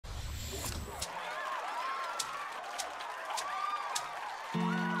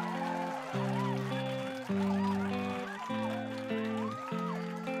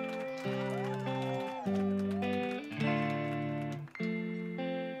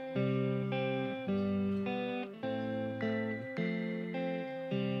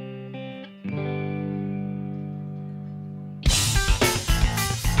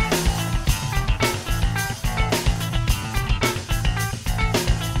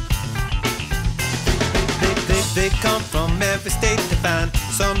They come from every state to find.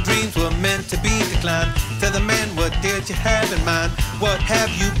 Some dreams were meant to be declined. Tell the man, what did you have in mind? What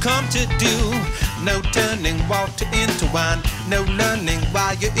have you come to do? No turning water into wine. No learning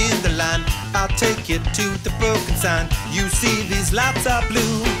while you're in the line. I'll take you to the broken sign. You see these lights are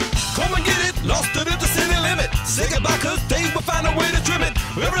blue. Come and get it, lost it at the city limit. Say goodbye, cause they will find a way to trim it.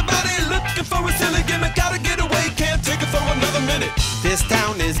 Everybody looking for a silly gimmick. Gotta get away, can't take it for another minute. This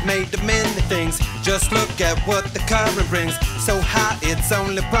town is made of many things. Just look at what the current brings. So high, it's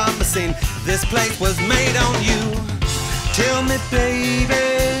only promising. This place was made on you. Tell me,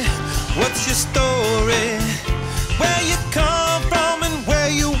 baby, what's your story? Where you come from and where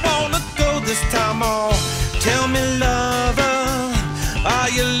you wanna go this time? Oh, tell me, lover, are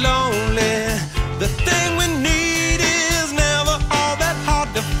you lonely? The thing we need is never all that hard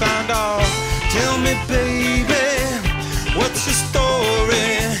to find. Oh, tell me, baby, what's your story?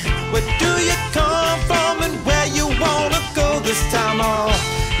 Where do you come from and where you wanna go this time? Oh,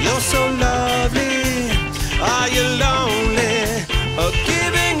 you're so lovely. Are you lonely? Or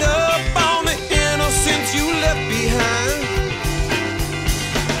giving up on the innocence you left behind?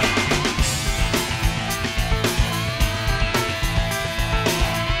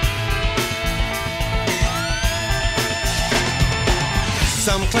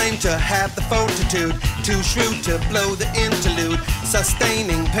 Some claim to have the fortitude, too shrewd to blow the interlude,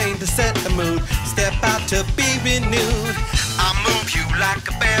 sustaining pain to set the mood, step out to be renewed. I move you like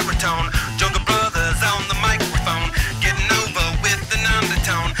a baritone, Jungle Brothers on the microphone, getting over with an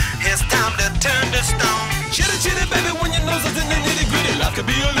undertone. It's time to turn to stone. Chitty chitty baby, when your nose is in the nitty gritty. Life could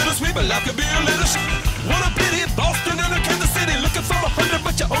be a little sweet, but life could be a little What a pity, Boston and Kansas City, looking for 100,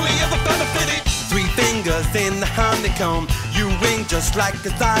 but you only ever found a 50. 3 fingers in the honeycomb, you ring just like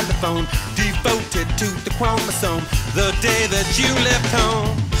a xylophone, devoted to the chromosome, the day that you left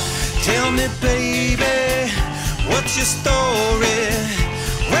home. Tell me, baby, what's your story?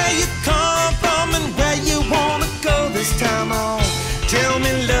 Where you come from and where you wanna go this time? Oh, tell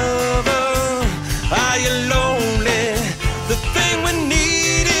me, lover, are you lonely? The thing we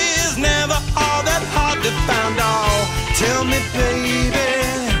need is never all that hard to find. Oh, tell me, baby,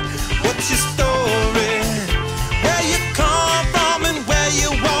 what's your story? Where you come from and where you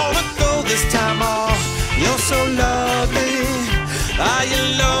wanna go this time? Oh, you're so lovely. Are you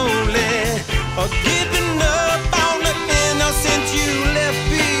lonely? Or giving up on the innocence you left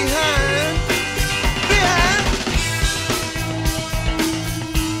behind?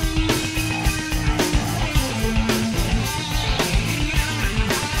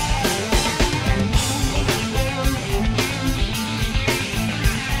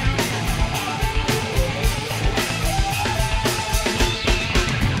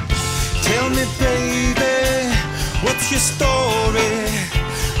 Tell me, baby, what's your story?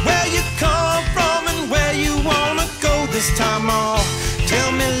 Where you come from and where you wanna go this time? Oh,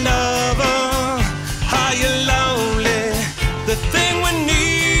 tell me, lover, are you lonely? The thing we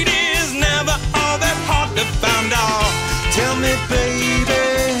need is never all that hard to find. Oh, tell me, baby,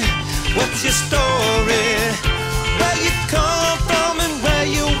 what's your story? Where you come from and where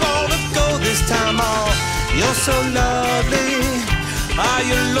you wanna go this time? Oh, you're so lovely. Are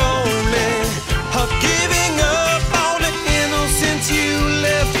you lonely?